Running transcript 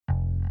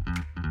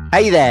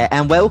Hey there,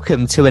 and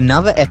welcome to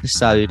another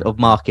episode of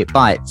Market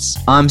Bites.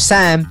 I'm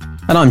Sam.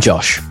 And I'm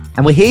Josh.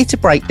 And we're here to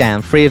break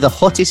down three of the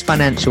hottest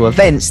financial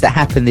events that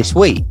happened this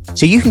week,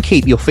 so you can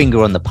keep your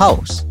finger on the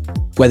pulse.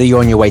 Whether you're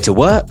on your way to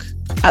work,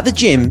 at the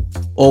gym,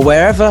 or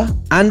wherever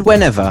and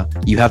whenever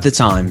you have the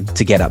time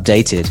to get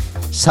updated.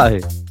 So,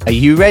 are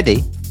you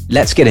ready?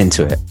 Let's get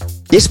into it.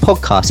 This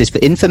podcast is for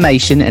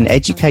information and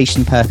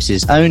education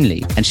purposes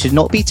only and should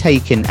not be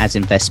taken as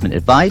investment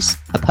advice,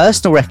 a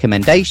personal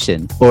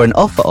recommendation, or an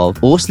offer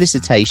of or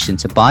solicitation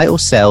to buy or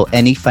sell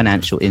any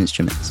financial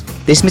instruments.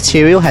 This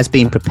material has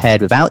been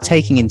prepared without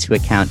taking into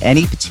account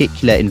any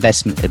particular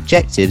investment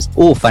objectives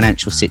or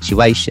financial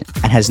situation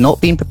and has not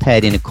been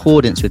prepared in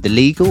accordance with the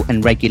legal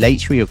and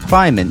regulatory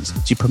requirements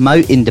to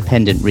promote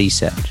independent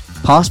research.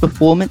 Past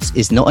performance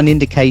is not an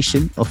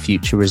indication of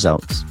future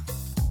results.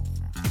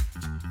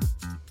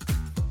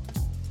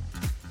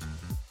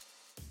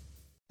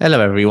 Hello,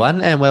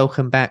 everyone, and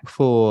welcome back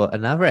for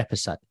another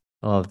episode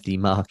of the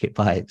Market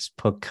Bites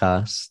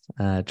podcast.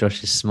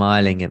 Josh is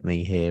smiling at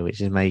me here, which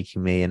is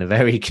making me in a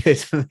very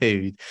good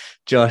mood.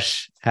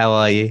 Josh, how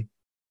are you?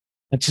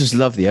 I just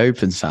love the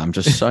open, Sam.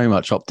 Just so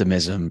much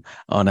optimism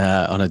on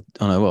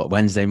a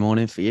Wednesday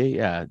morning for you.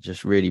 Yeah,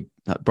 just really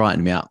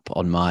brightened me up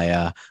on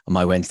my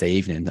Wednesday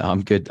evening.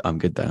 I'm good. I'm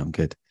good though. I'm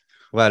good.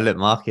 Well, look,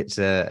 markets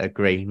are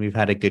green. We've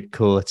had a good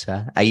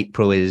quarter.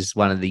 April is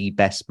one of the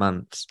best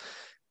months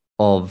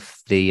of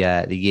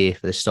the year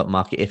for the stock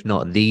market, if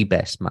not the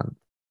best month,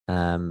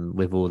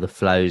 with all the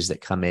flows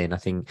that come in. I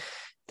think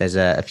there's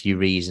a few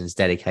reasons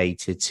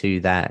dedicated to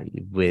that,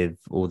 with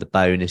all the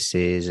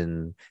bonuses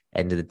and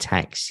end of the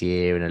tax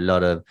year and a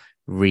lot of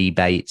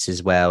rebates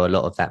as well. A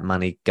lot of that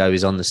money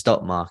goes on the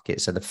stock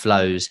market, so the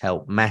flows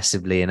help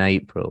massively in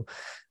April.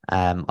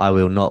 I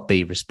will not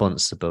be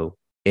responsible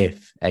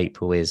if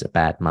April is a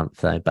bad month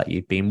though, but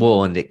you've been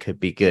warned it could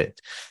be good.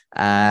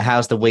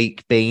 How's the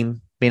week been?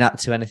 Been up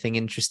to anything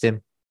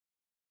interesting?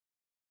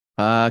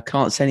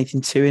 Can't say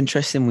anything too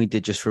interesting. We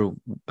did just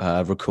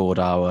record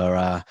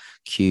our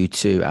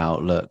Q2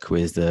 outlook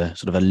with the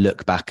sort of a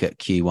look back at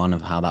Q1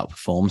 of how that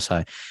performed.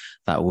 So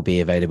that will be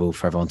available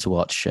for everyone to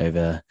watch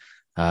over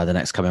the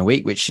next coming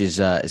week, which is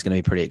going to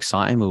be pretty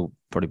exciting. We'll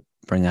probably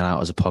bring that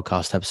out as a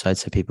podcast episode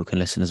so people can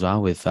listen as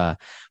well with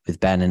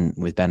Ben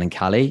and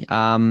Callie.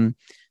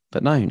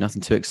 But no,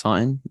 nothing too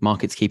exciting.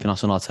 Market's keeping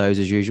us on our toes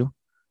as usual.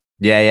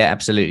 Yeah,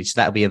 absolutely. So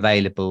that'll be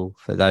available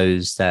for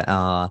those that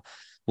are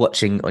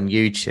watching on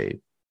YouTube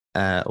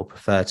or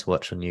prefer to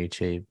watch on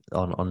YouTube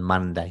on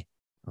Monday.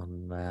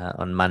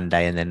 On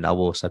Monday, and then I'll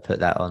also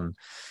put that on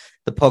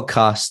the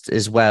podcast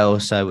as well.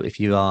 So if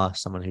you are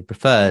someone who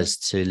prefers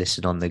to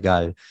listen on the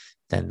go,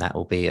 then that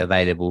will be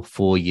available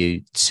for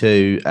you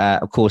too.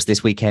 Of course,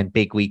 this weekend,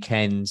 big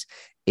weekend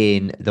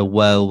in the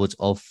world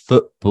of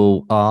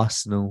football.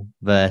 Arsenal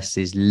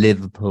versus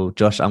Liverpool.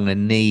 Josh, I'm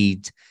going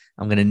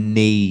to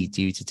need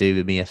you to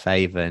do me a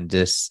favour and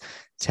just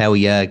tell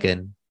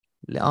Jurgen,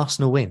 let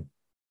Arsenal win.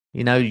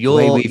 You know,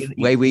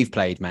 way we've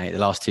played, mate, the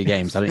last two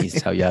games. I don't need to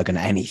tell Jurgen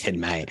anything,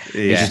 mate.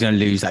 Yeah. He's just going to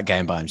lose that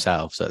game by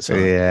himself. So that's all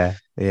right.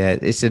 Yeah.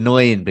 It's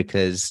annoying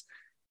because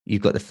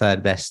you've got the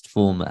third best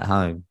form at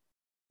home.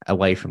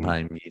 Away from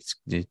home, it's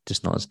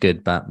just not as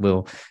good. But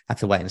we'll have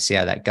to wait and see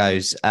how that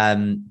goes.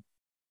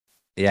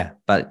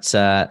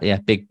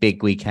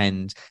 Big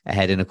weekend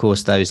ahead, and of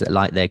course those that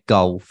like their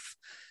golf.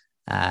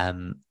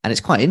 And it's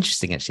quite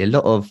interesting, actually. A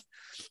lot of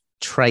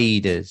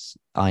traders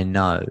I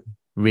know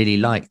really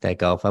like their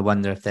golf. I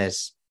wonder if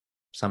there's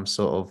some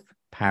sort of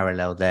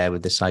parallel there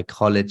with the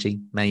psychology,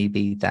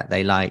 maybe, that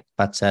they like.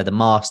 But the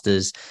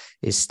Masters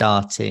is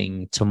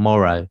starting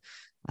tomorrow.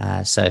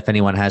 So if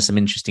anyone has some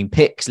interesting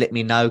picks, let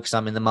me know, because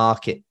I'm in the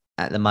market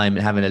at the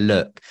moment having a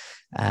look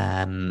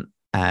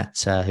at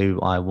who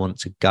I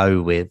want to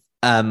go with.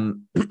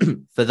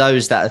 For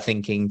those that are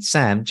thinking,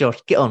 Sam, Josh,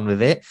 get on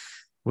with it.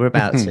 We're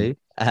about to.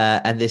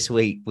 And this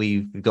week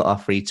we've got our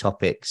three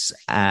topics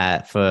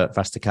for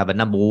us to cover.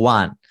 Number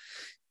one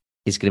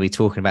is going to be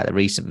talking about the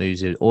recent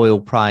moves in oil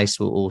price.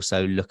 We'll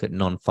also look at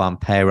non-farm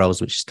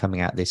payrolls, which is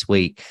coming out this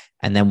week.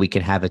 And then we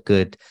can have a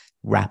good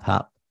wrap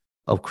up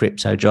of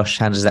crypto. Josh,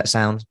 how does that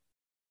sound?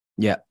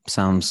 Yeah,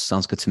 sounds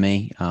good to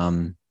me.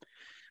 Might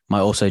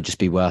also just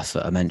be worth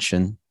a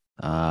mention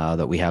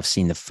that we have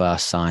seen the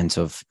first signs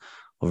of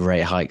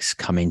rate hikes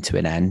coming to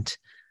an end.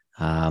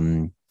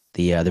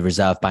 The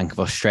Reserve Bank of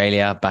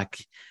Australia, back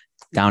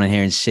down in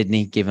here in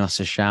Sydney, giving us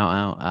a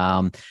shout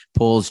out,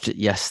 paused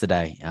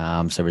yesterday.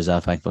 So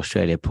Reserve Bank of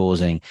Australia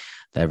pausing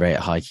their rate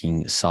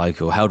hiking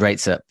cycle, held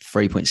rates at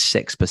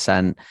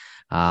 3.6%.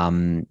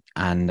 And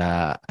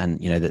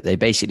you know that they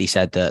basically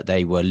said that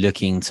they were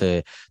looking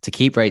to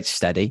keep rates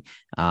steady,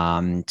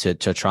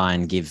 to try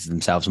and give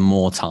themselves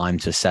more time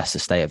to assess the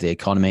state of the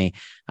economy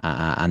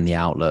and the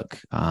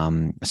outlook,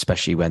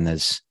 especially when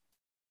there's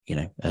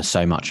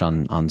so much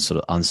sort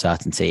of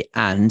uncertainty.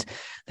 And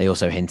they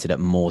also hinted at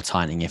more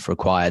tightening if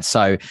required.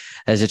 So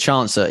there's a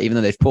chance that even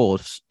though they've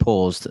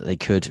paused, that they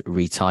could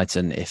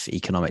retighten if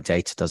economic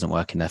data doesn't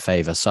work in their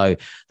favor. So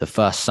the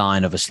first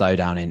sign of a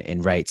slowdown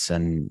in rates,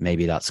 and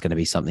maybe that's going to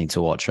be something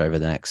to watch over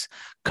the next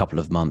couple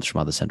of months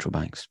from other central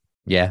banks.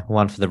 Yeah,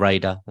 one for the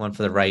radar.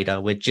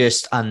 We're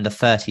just under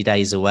 30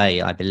 days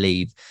away, I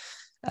believe,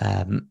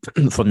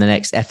 from the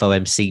next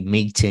FOMC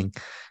meeting.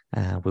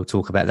 We'll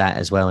talk about that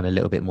as well in a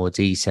little bit more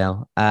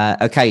detail.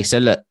 Okay, so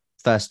look,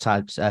 first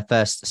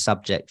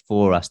subject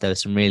for us. There were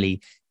some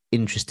really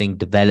interesting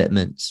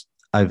developments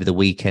over the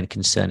weekend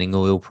concerning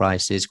oil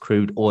prices.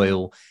 Crude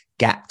oil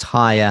gapped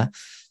higher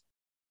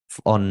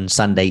on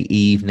Sunday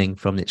evening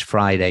from its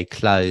Friday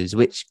close,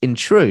 which in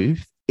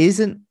truth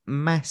isn't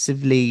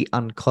massively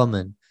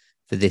uncommon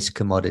for this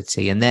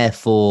commodity. And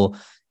therefore,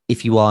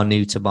 if you are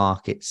new to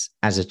markets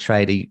as a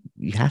trader,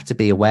 you have to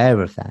be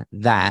aware of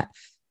that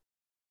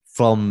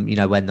from,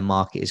 when the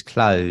market is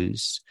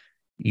closed,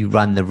 you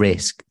run the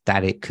risk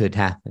that it could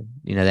happen.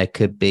 There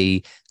could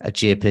be a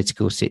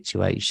geopolitical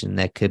situation.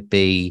 There could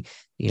be,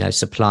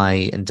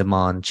 supply and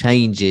demand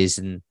changes,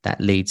 and that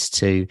leads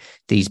to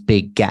these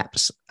big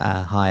gaps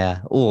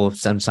higher, or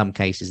some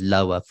cases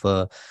lower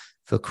for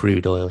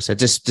crude oil. So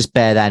just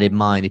bear that in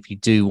mind. If you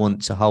do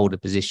want to hold a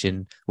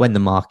position when the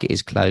market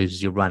is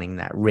closed, you're running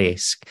that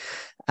risk.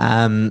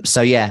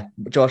 So yeah,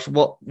 Josh,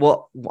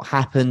 what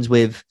happens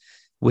with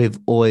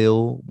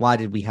oil? Why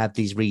did we have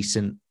these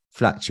recent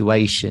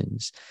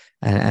fluctuations,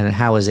 and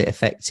how is it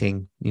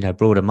affecting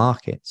broader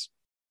markets?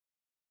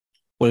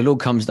 Well, it all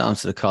comes down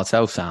to the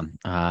cartel, Sam,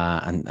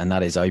 and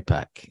that is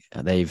OPEC.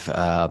 They've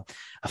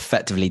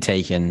effectively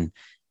taken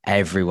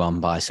everyone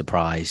by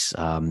surprise.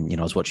 I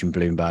was watching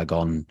Bloomberg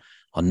on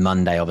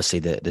Monday, obviously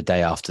the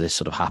day after this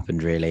sort of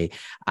happened, really,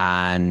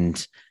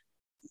 and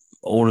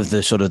all of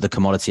the sort of the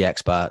commodity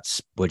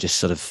experts were just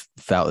sort of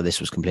felt that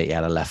this was completely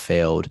out of left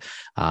field.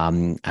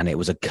 And it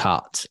was a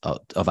cut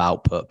of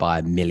output by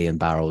 1 million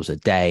barrels a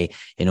day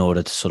in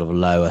order to sort of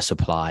lower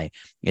supply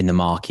in the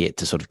market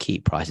to sort of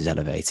keep prices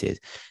elevated.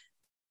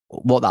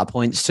 What that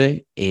points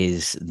to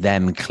is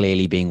them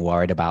clearly being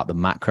worried about the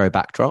macro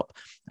backdrop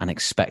and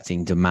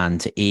expecting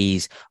demand to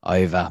ease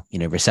over,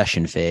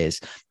 recession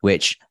fears,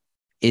 which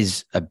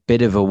is a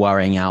bit of a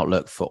worrying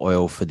outlook for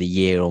oil for the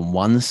year on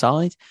one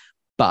side.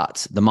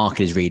 But the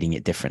market is reading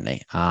it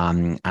differently.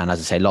 And as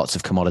I say, lots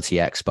of commodity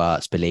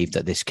experts believe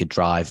that this could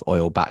drive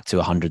oil back to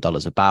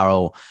 $100 a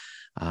barrel.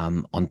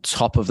 On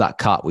top of that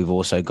cut, we've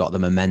also got the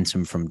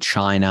momentum from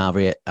China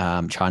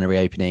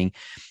reopening,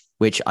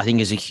 which I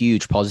think is a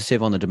huge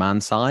positive on the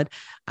demand side.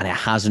 And it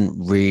hasn't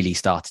really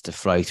started to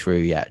flow through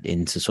yet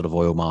into sort of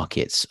oil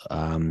markets.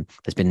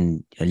 There's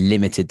been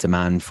limited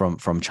demand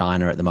from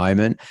China at the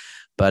moment.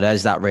 But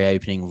as that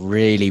reopening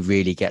really,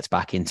 really gets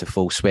back into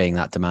full swing,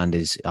 that demand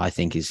is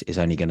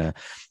only going to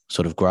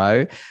sort of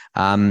grow.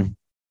 And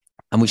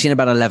we've seen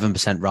about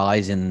 11%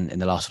 rise in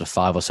the last sort of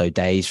 5 or so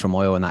days from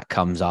oil. And that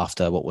comes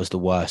after what was the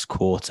worst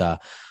quarter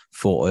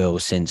for oil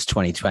since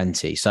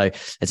 2020. So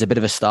it's a bit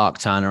of a stark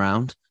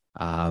turnaround,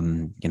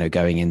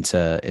 going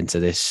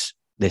into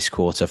this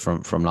quarter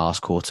from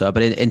last quarter.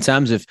 But in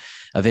terms of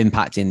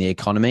impacting the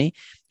economy,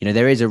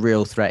 there is a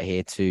real threat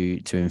here to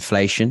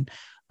inflation.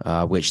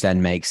 Which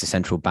then makes the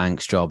central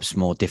bank's jobs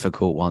more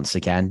difficult once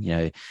again.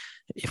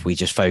 If we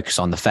just focus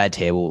on the Fed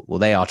here, well,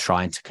 they are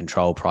trying to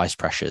control price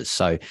pressures.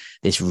 So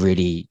this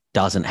really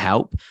doesn't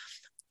help.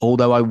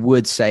 Although I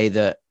would say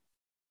that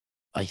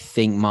I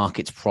think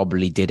markets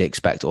probably did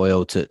expect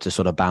oil to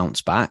sort of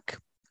bounce back.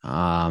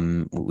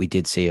 We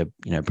did see a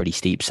pretty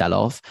steep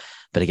sell-off,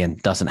 but again,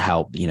 doesn't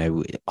help.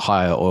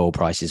 Higher oil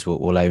prices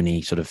will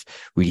only sort of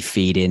really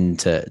feed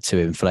into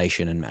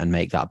inflation and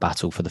make that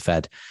battle for the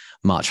Fed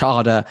much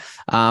harder.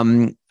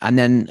 And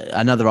then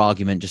another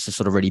argument, just to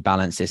sort of really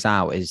balance this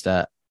out, is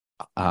that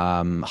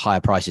higher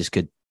prices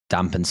could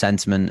dampen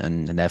sentiment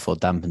and therefore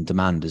dampen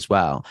demand as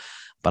well.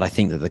 But I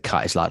think that the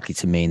cut is likely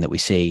to mean that we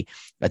see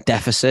a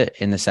deficit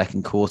in the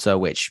second quarter,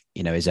 which,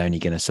 is only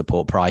going to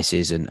support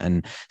prices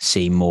and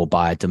see more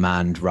buyer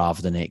demand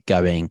rather than it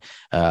going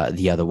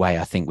the other way.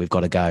 I think we've got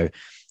to go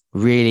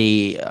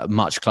really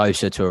much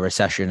closer to a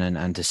recession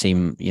and to see,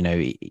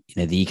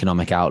 the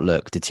economic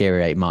outlook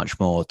deteriorate much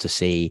more to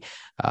see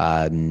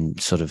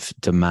sort of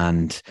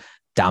demand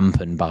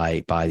dampened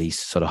by these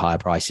sort of higher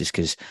prices,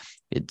 because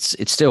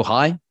it's still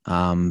high,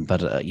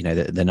 but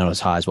they're not as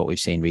high as what we've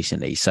seen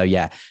recently. So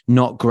yeah,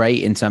 not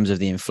great in terms of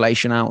the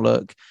inflation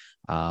outlook.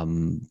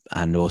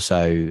 And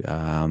also,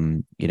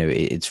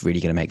 it's really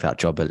going to make that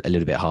job a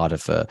little bit harder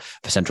for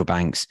central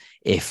banks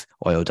if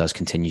oil does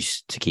continue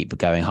to keep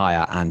going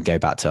higher and go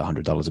back to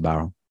 $100 a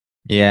barrel.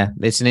 Yeah,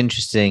 it's an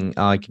interesting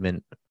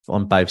argument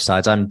on both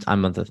sides. I'm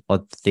on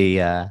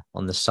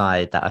the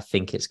side that I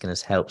think it's going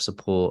to help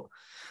support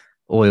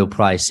oil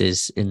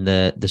prices in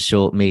the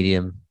short,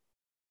 medium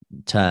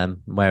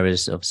term,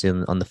 whereas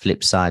obviously on the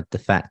flip side, the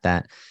fact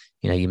that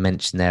You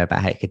mentioned there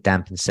about how it could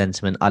dampen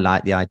sentiment. I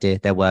like the idea.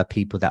 There were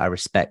people that I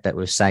respect that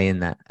were saying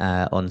that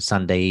on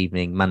Sunday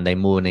evening, Monday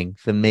morning.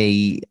 For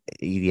me,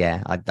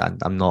 yeah,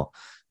 I'm not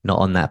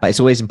on that. But it's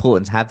always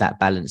important to have that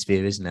balanced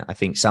view, isn't it? I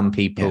think some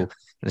people, and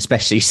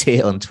especially you see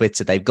it on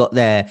Twitter, they've got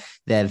their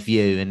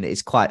view, and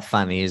it's quite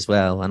funny as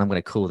well. And I'm going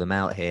to call them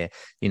out here.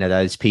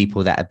 Those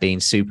people that have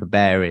been super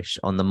bearish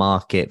on the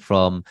market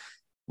for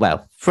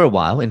a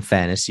while. In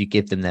fairness, you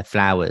give them their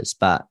flowers,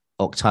 but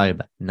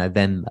October,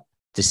 November,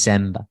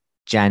 December,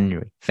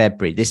 January,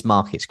 February, this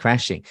market's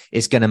crashing.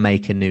 It's going to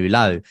make a new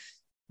low.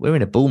 We're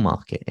in a bull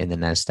market in the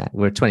NASDAQ.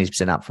 We're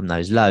 20% up from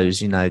those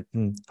lows.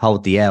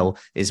 Hold the L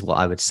is what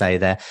I would say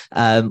there.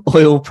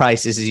 Oil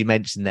prices, as you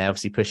mentioned there,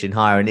 obviously pushing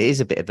higher, and it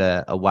is a bit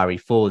of a worry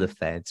for the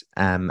Fed.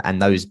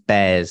 And those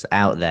bears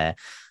out there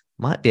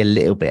might be a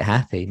little bit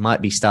happy,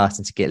 might be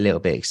starting to get a little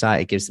bit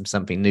excited, gives them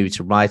something new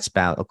to write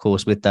about. Of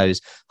course, with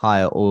those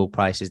higher oil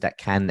prices, that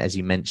can, as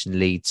you mentioned,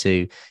 lead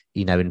to,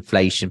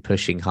 inflation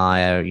pushing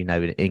higher,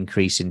 an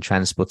increase in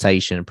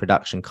transportation and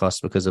production costs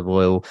because of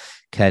oil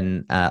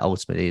can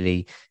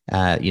ultimately,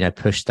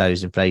 push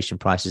those inflation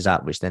prices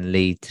up, which then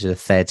lead to the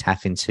Fed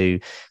having to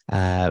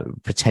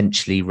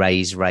potentially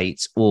raise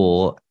rates,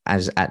 or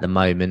as at the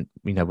moment,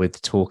 with the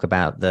talk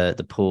about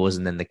the pause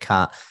and then the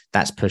cut,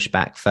 that's pushed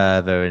back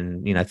further,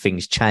 and,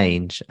 things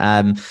change.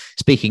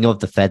 Speaking of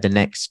the Fed, the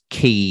next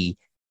key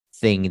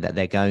thing that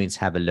they're going to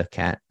have a look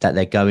at, that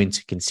they're going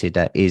to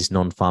consider, is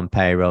non-farm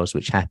payrolls,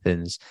 which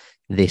happens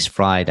this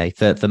Friday.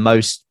 For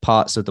most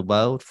parts of the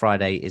world,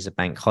 Friday is a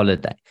bank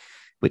holiday,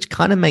 which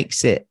kind of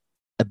makes it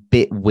a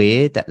bit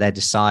weird that they're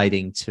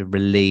deciding to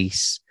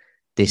release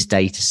this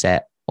data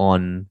set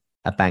on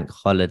a bank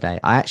holiday.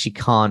 I actually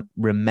can't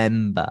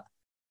remember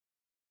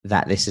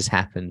that this has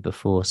happened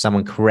before.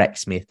 Someone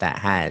corrects me if that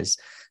has.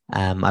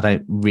 I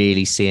don't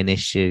really see an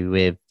issue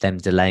with them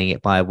delaying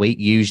it by a week.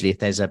 Usually if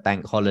there's a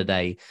bank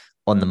holiday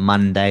on the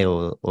Monday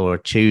or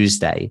a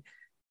Tuesday,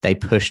 they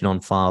push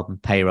non-farm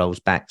payrolls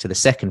back to the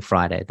second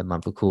Friday of the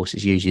month. Of course,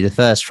 it's usually the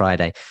first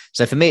Friday.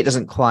 So for me, it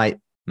doesn't quite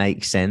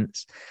make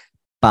sense,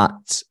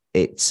 but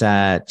it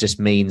just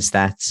means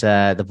that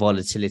the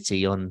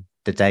volatility on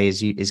the day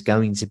is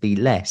going to be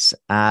less.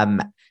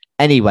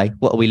 Anyway,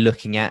 what are we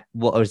looking at?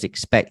 What is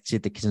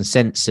expected? The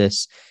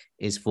consensus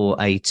is for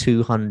a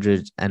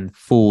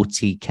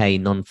 240k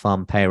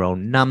non-farm payroll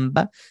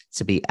number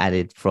to be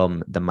added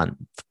from the month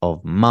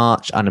of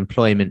March.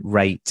 Unemployment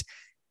rate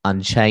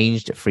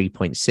unchanged at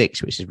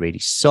 3.6, which is really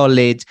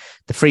solid.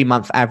 The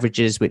 3-month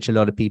averages, which a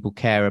lot of people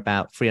care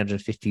about,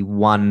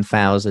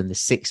 351,000. The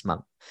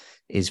 6-month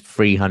is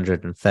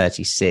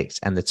 336,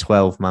 and the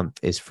 12-month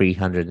is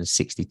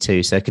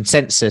 362. So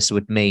consensus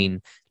would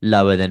mean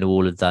lower than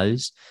all of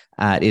those.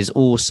 It is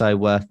also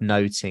worth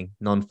noting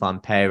non-farm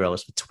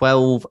payrolls for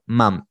 12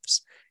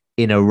 months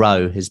in a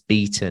row has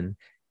beaten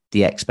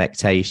the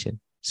expectation.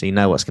 So you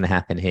know what's going to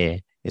happen here.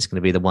 It's going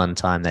to be the one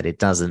time that it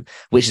doesn't,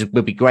 which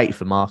would be great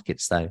for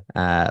markets, though,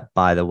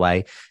 by the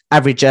way.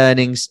 Average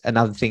earnings,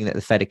 another thing that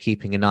the Fed are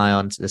keeping an eye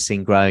on, they're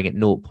seeing growing at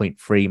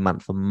 0.3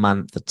 month on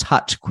month, a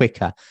touch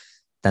quicker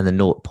than the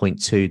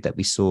 0.2 that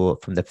we saw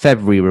from the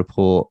February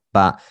report,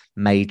 but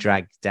may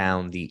drag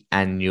down the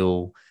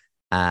annual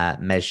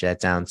measure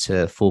down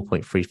to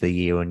 4.3 for the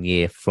year on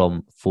year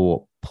from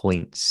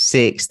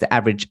 4.6. The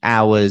average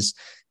hours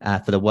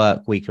for the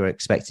work week are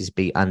expected to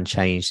be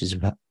unchanged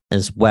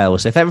as well.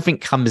 So if everything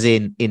comes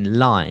in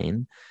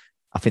line,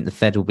 I think the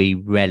Fed will be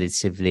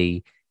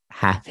relatively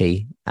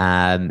happy.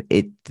 The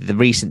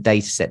recent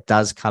data set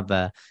does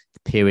cover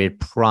the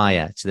period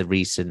prior to the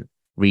recent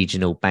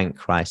regional bank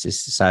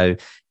crisis. So,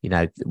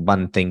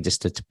 one thing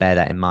just to bear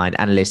that in mind,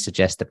 analysts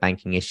suggest that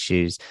banking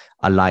issues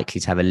are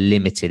likely to have a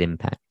limited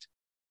impact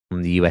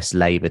on the US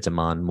labor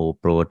demand more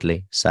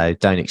broadly. So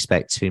don't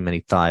expect too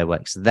many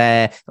fireworks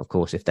there. Of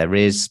course, if there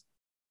is,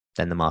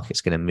 then the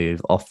market's going to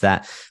move off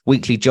that.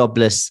 Weekly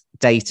jobless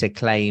data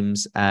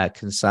claims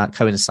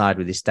coincide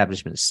with the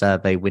establishment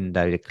survey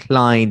window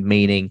decline,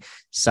 meaning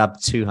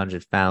sub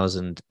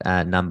 200,000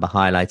 number,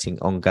 highlighting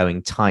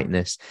ongoing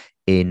tightness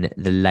in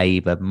the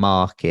labor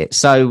market.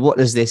 So what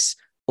does this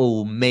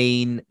all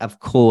mean? Of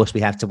course,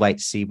 we have to wait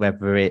to see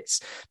whether it's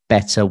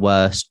better,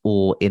 worse,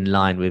 or in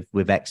line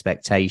with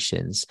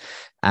expectations.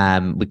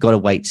 We've got to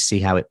wait to see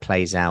how it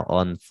plays out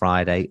on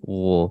Friday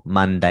or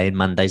Monday, and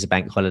Monday's a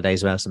bank holiday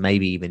as well, so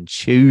maybe even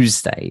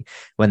Tuesday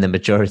when the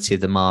majority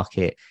of the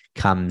market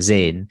comes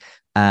in.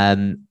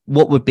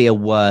 What would be a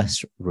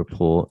worse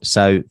report?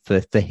 So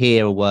for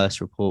here, a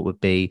worse report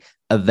would be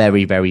a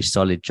very, very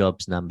solid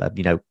jobs number,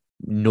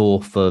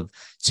 north of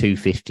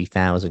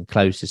 250,000,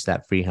 closest to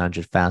that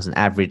 300,000,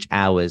 average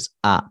hours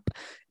up,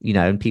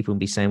 and people will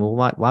be saying, well,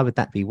 why would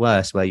that be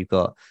worse? Well, you've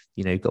got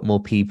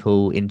more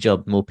people in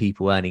jobs, more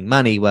people earning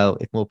money. Well,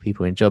 if more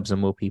people in jobs and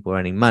more people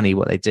earning money,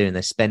 what they're doing,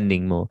 they're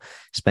spending more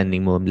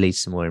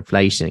leads to more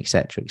inflation,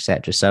 etc.,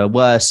 etc. So a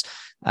worse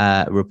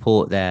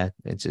report there.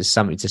 It's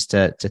something just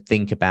to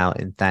think about.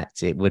 In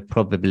fact, it would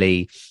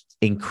probably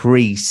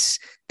increase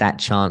that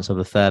chance of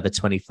a further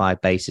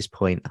 25 basis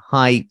point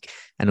hike,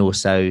 and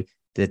also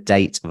the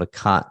date of a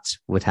cut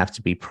would have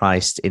to be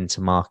priced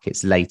into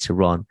markets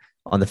later on.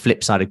 On the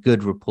flip side, a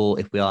good report,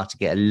 if we are to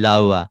get a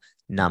lower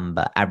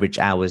number, average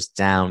hours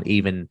down,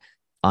 even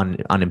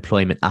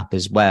unemployment up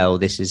as well,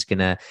 this is going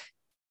to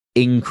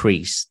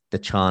increase the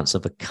chance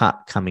of a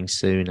cut coming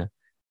sooner.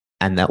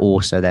 And that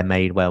also there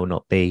may well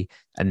not be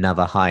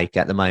another hike.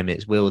 At the moment,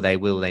 it's will they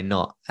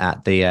not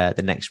at the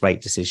next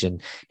rate decision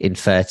in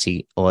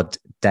 30 odd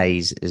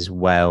days as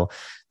well.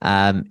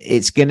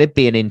 It's going to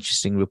be an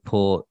interesting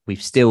report.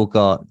 We've still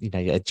got,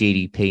 a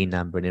GDP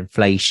number, an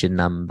inflation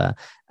number,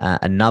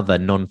 another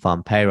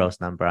non-farm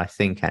payrolls number, I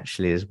think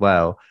actually as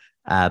well.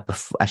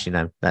 Actually,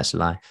 no, that's a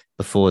lie.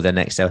 Before the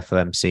next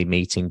FOMC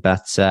meeting,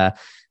 but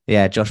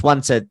Josh,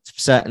 one to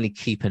certainly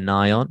keep an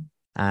eye on.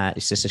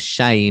 It's just a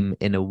shame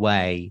in a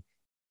way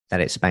that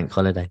it's a bank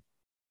holiday.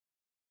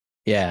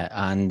 Yeah.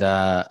 And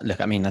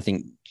look, I mean, I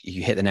think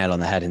you hit the nail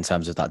on the head in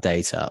terms of that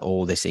data.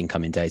 All this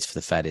incoming data for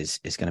the Fed is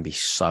going to be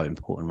so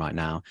important right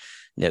now.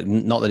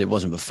 Not that it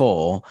wasn't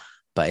before,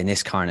 but in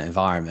this current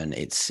environment,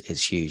 it's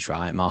huge,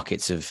 right?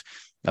 Markets have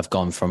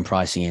gone from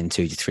pricing in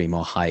 2 to 3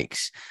 more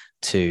hikes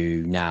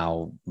to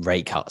now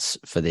rate cuts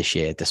for this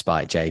year,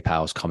 despite Jay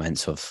Powell's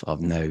comments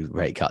of no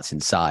rate cuts in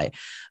sight.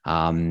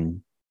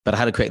 But I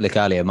had a quick look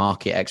earlier.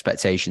 Market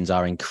expectations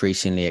are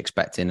increasingly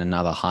expecting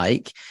another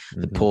hike.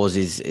 The pause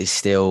is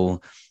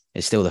still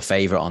the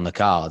favorite on the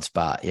cards,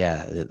 but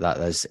yeah,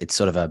 it's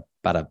sort of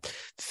about a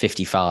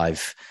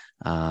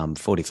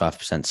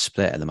 45%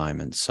 split at the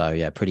moment. So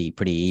yeah, pretty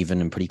even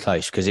and pretty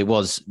close, because it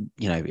was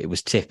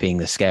tipping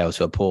the scale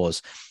to a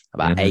pause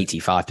about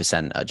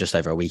 85% just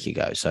over a week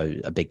ago. So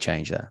a big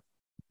change there.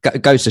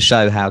 It goes to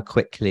show how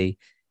quickly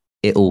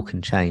it all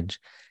can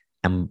change.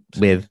 And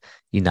with,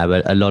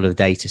 a lot of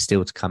data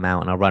still to come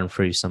out, and I'll run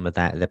through some of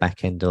that at the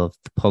back end of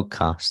the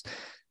podcast.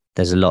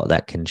 There's a lot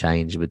that can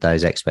change with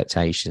those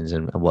expectations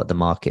and what the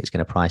market's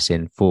going to price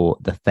in for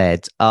the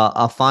Fed.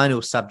 Our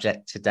final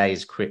subject today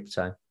is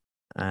crypto.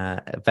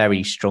 A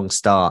very strong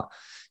start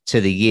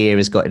to the year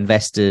has got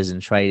investors and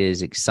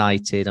traders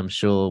excited. I'm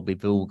sure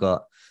we've all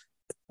got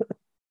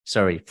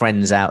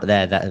friends out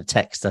there that have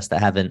texted us that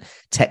haven't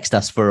texted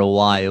us for a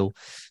while.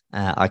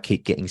 I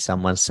keep getting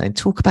someone saying,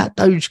 talk about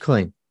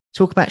Dogecoin,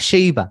 talk about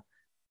Shiba.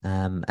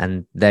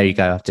 And there you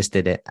go. I've just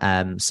did it.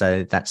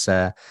 So that's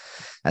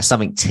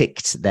something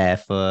ticked there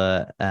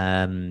for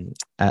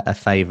a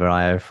favor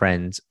I owe a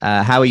friend.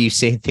 How are you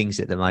seeing things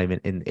at the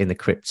moment in the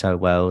crypto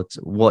world?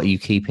 What are you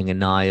keeping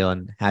an eye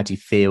on? How do you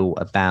feel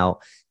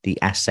about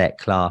the asset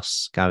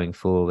class going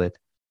forward?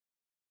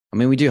 I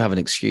mean, we do have an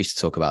excuse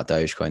to talk about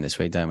Dogecoin this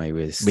week, don't we?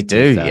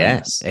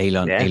 Yes.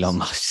 Elon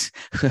Musk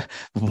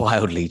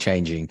wildly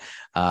changing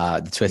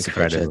the Twitter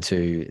picture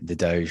to the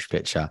Doge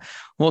picture.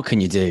 What can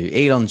you do?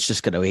 Elon's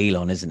just going to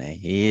Elon, isn't he?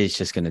 He is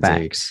just going to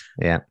do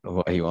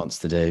what he wants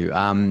to do.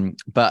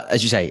 But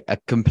as you say, a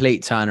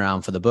complete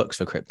turnaround for the books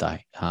for crypto.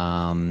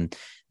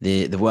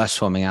 The worst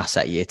performing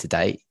asset year to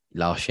date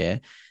last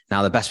year,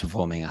 now the best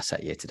performing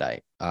asset year to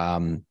date.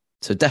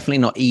 So definitely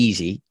not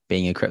easy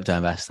being a crypto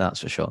investor,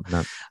 that's for sure.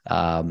 No.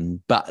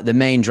 But the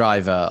main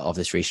driver of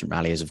this recent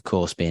rally has, of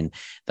course, been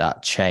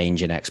that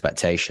change in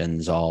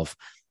expectations of,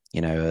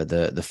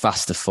 the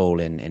faster fall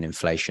in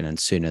inflation and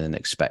sooner than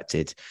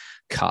expected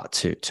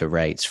cut to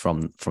rates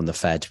from the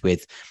Fed,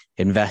 with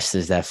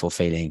investors therefore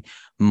feeling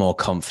more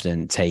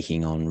confident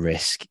taking on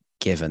risk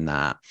given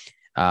that.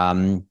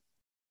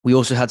 We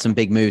also had some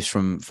big moves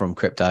from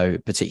crypto,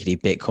 particularly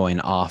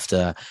Bitcoin,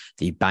 after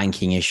the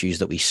banking issues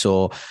that we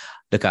saw.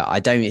 Look, I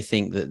don't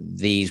think that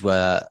these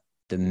were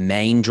the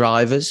main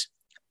drivers,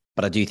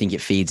 but I do think it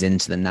feeds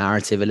into the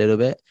narrative a little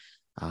bit.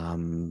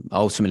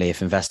 Ultimately,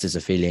 if investors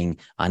are feeling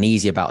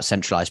uneasy about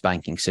centralized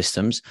banking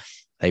systems,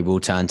 they will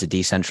turn to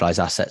decentralized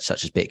assets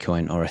such as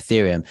Bitcoin or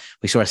Ethereum.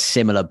 We saw a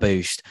similar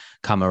boost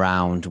come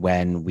around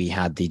when we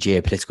had the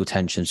geopolitical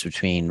tensions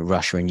between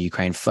Russia and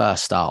Ukraine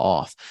first start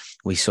off.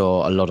 We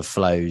saw a lot of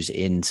flows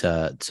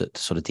into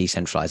sort of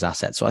decentralized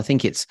assets. So I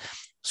think it's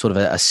sort of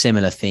a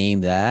similar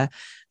theme there.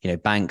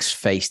 Banks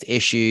faced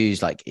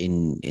issues like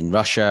in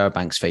Russia,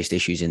 banks faced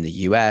issues in the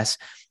US.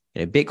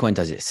 Bitcoin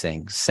does its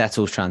thing,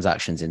 settles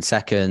transactions in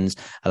seconds,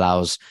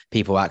 allows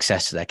people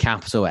access to their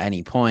capital at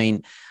any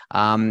point.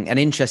 And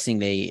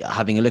interestingly,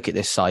 having a look at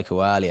this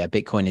cycle earlier,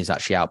 Bitcoin is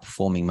actually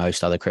outperforming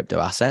most other crypto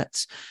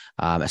assets,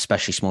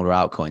 especially smaller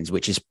altcoins,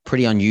 which is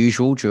pretty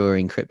unusual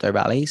during crypto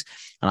rallies.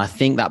 And I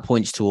think that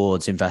points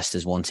towards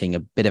investors wanting a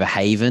bit of a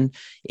haven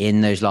in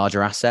those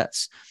larger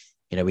assets.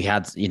 We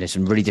had,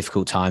 some really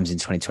difficult times in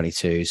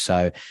 2022.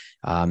 So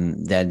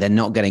they're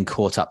not getting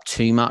caught up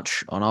too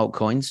much on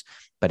altcoins,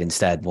 but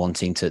instead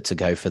wanting to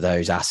go for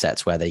those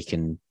assets where they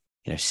can,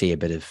 see a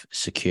bit of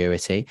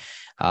security.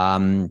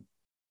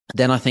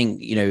 Then I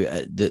think,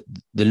 the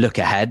look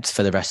ahead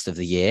for the rest of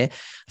the year,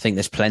 I think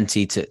there's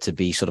plenty to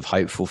be sort of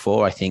hopeful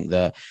for. I think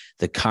the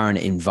current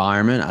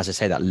environment, as I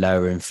say, that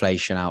lower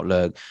inflation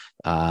outlook,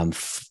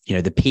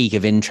 the peak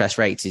of interest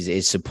rates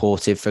is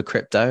supportive for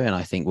crypto, and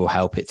I think will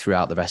help it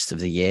throughout the rest of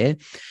the year.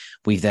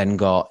 We've then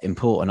got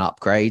important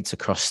upgrades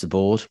across the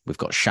board. We've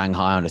got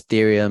Shanghai on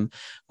Ethereum.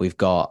 We've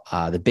got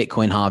the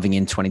Bitcoin halving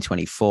in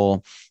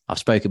 2024. I've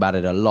spoke about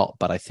it a lot,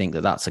 but I think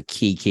that that's a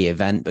key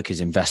event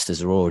because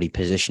investors are already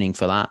positioning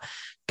for that.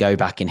 Go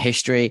back in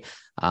history,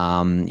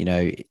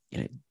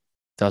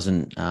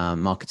 doesn't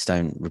markets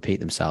don't repeat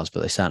themselves,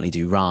 but they certainly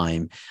do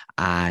rhyme.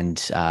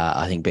 And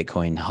I think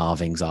Bitcoin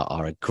halvings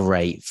are a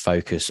great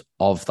focus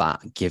of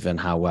that, given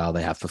how well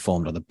they have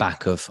performed on the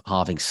back of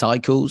halving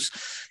cycles.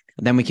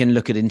 And then we can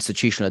look at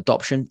institutional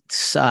adoption. It's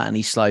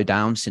certainly slowed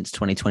down since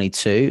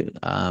 2022,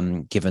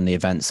 given the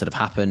events that have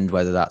happened,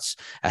 whether that's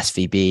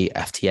SVB,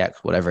 FTX,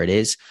 whatever it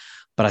is.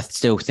 But I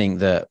still think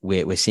that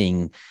we're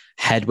seeing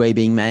headway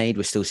being made.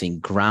 We're still seeing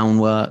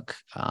groundwork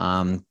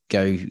happen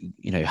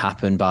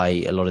by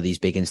a lot of these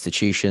big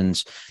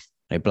institutions.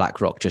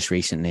 BlackRock just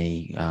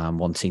recently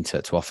wanting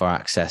to offer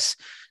access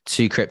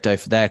to crypto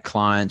for their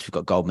clients. We've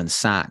got Goldman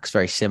Sachs,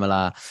 very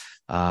similar.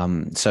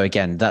 So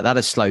again, that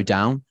has slowed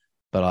down,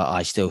 but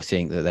I still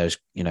think that there's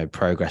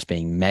progress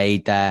being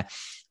made there.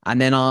 And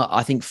then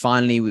I think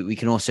finally we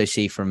can also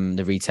see from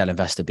the Retail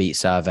Investor Beat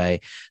survey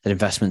that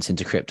investments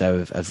into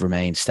crypto have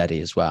remained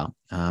steady as well.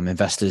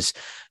 Investors,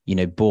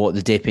 bought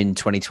the dip in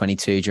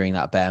 2022 during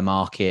that bear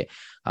market,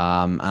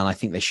 and I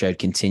think they showed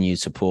continued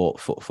support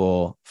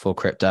for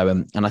crypto.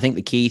 And I think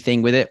the key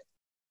thing with it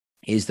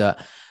is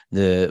that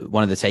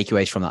one of the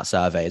takeaways from that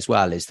survey as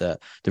well is that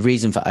the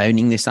reason for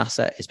owning this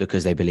asset is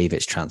because they believe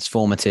it's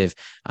transformative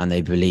and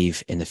they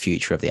believe in the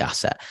future of the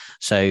asset.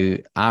 So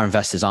our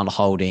investors aren't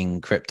holding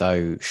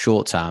crypto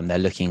short term, they're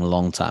looking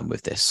long term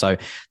with this. So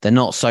they're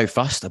not so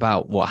fussed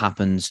about what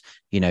happens,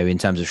 in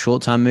terms of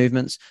short term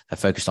movements. They're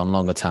focused on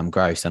longer term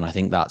growth. And I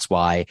think that's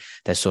why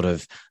they're sort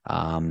of,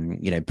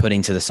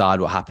 putting to the side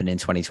what happened in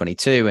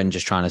 2022 and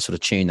just trying to sort of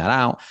tune that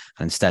out,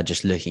 and instead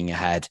just looking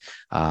ahead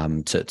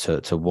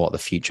to what the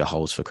future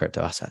holds for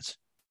crypto assets.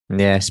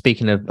 Yeah,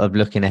 speaking of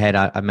looking ahead,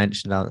 I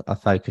mentioned I'll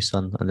focus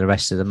on the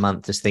rest of the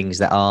month as things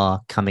that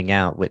are coming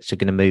out, which are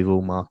going to move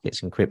all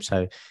markets, and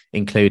crypto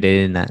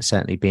included in that,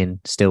 certainly being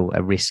still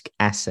a risk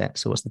asset.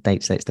 So what's the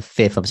date? So it's the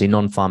 5th, obviously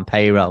non-farm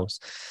payrolls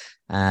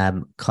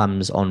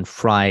comes on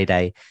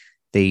Friday.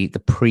 The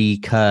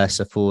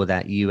precursor for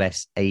that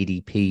US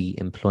ADP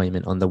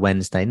employment on the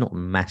Wednesday. Not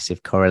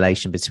massive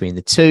correlation between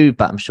the two,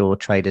 but I'm sure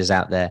traders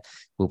out there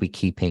will be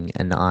keeping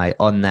an eye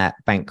on that.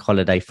 Bank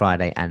holiday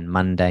Friday and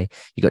Monday.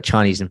 You've got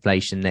Chinese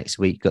inflation next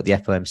week. You've got the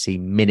FOMC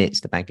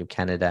minutes, the Bank of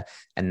Canada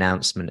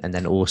announcement. And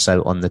then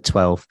also on the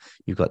 12th,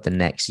 you've got the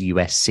next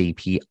US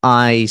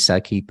CPI. So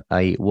keep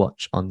a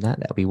watch on that.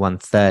 That'll be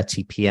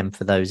 1:30 p.m.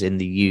 for those in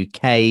the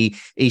UK.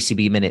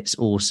 ECB minutes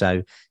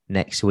also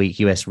next week.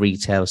 US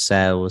retail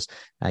sales.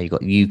 You've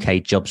got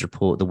UK jobs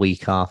report the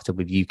week after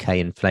with UK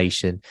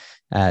inflation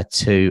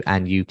too,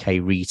 and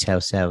UK retail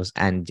sales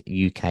and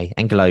UK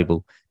and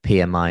global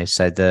PMI.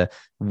 So the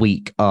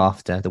week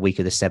after, the week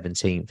of the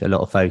 17th, a lot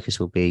of focus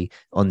will be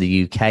on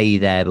the UK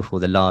there before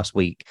the last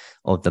week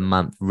of the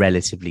month,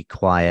 relatively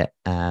quiet.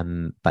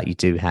 But you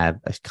do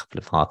have a couple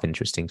of half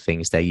interesting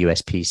things there.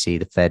 USPC,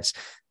 the Fed's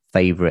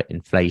favorite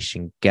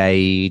inflation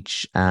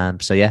gauge.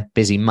 So yeah,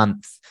 busy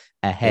month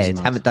ahead.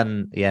 Haven't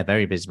done,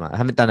 very busy month. I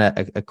haven't done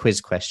a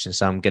quiz question,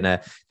 so I'm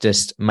gonna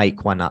just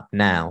make one up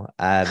now.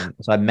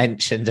 So I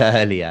mentioned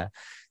earlier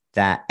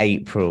that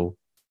April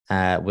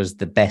was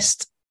the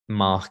best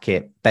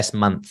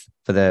month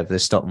for the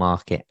stock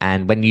market,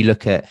 and when you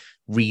look at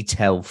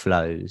retail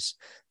flows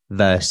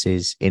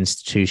versus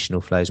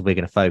institutional flows, we're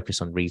going to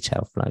focus on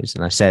retail flows.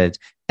 And I said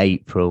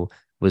April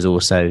was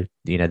also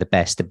the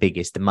best, the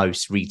biggest, the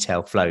most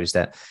retail flows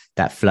that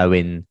flow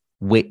in.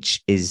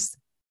 Which is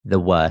the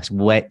worst?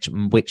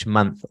 Which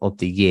month of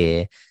the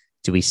year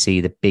do we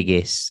see the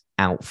biggest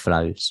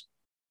outflows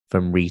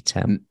from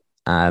retail?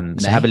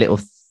 So have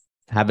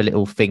a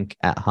little think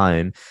at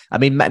home. I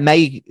mean,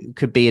 May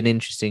could be an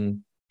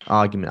interesting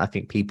argument. I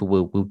think people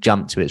will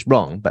jump to it's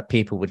wrong, but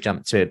people would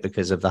jump to it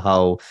because of the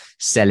whole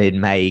sell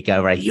in May,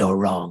 go right, you're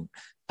wrong.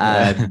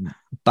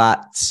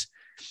 But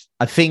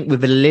I think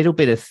with a little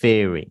bit of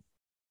theory,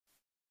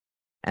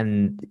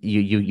 and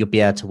you'll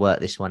be able to work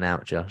this one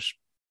out, Josh.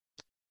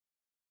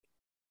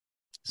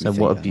 So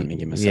what have you?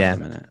 Give myself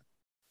a minute.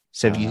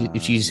 So if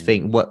you just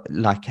think what,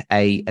 like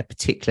a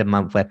particular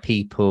month where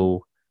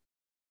people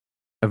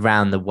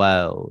around the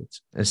world,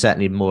 and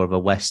certainly more of a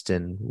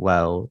Western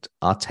world,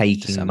 are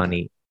taking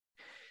money.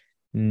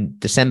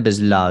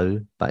 December's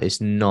low, but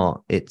it's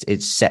not.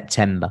 It's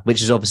September,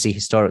 which is obviously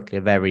historically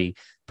a very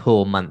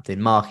poor month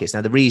in markets.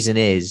 Now the reason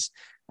is,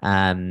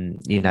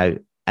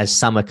 as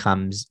summer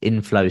comes,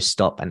 inflows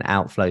stop and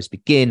outflows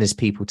begin as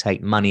people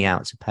take money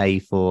out to pay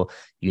for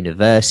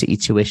university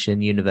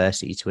tuition.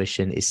 University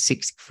tuition is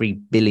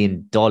 $63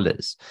 billion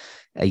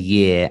a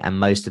year, and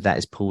most of that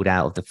is pulled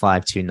out of the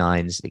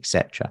 529s,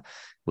 etc.,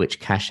 which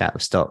cash out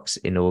of stocks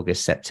in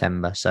August,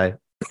 September. So,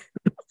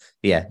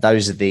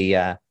 those are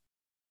the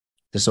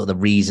sort of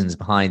the reasons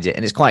behind it.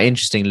 And it's quite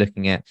interesting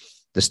looking at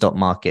the stock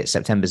market.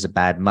 September's a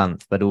bad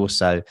month, but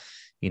also,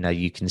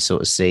 you can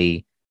sort of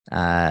see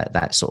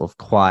that sort of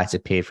quieter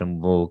period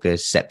from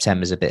August.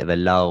 September's a bit of a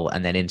lull,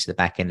 and then into the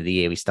back end of the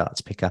year we start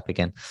to pick up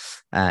again.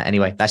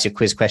 Anyway, that's your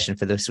quiz question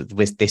for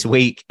this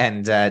week,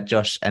 and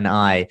Josh and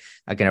I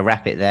are going to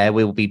wrap it there.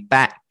 We will be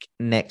back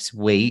next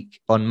week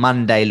on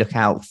Monday. Look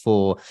out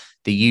for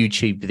the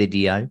YouTube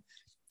video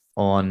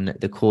on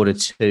the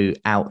Q2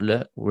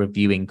 outlook,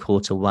 reviewing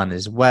Q1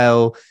 as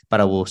well, but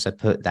I will also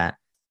put that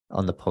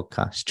on the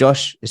podcast.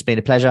 Josh, it's been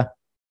a pleasure.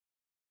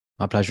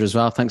 My pleasure as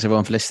well. Thanks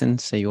everyone for listening.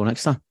 See you all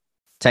next time.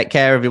 Take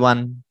care,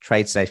 everyone.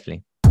 Trade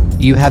safely.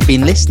 You have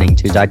been listening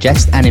to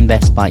Digest and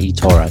Invest by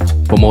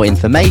eToro. For more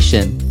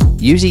information,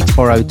 use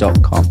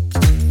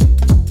eToro.com.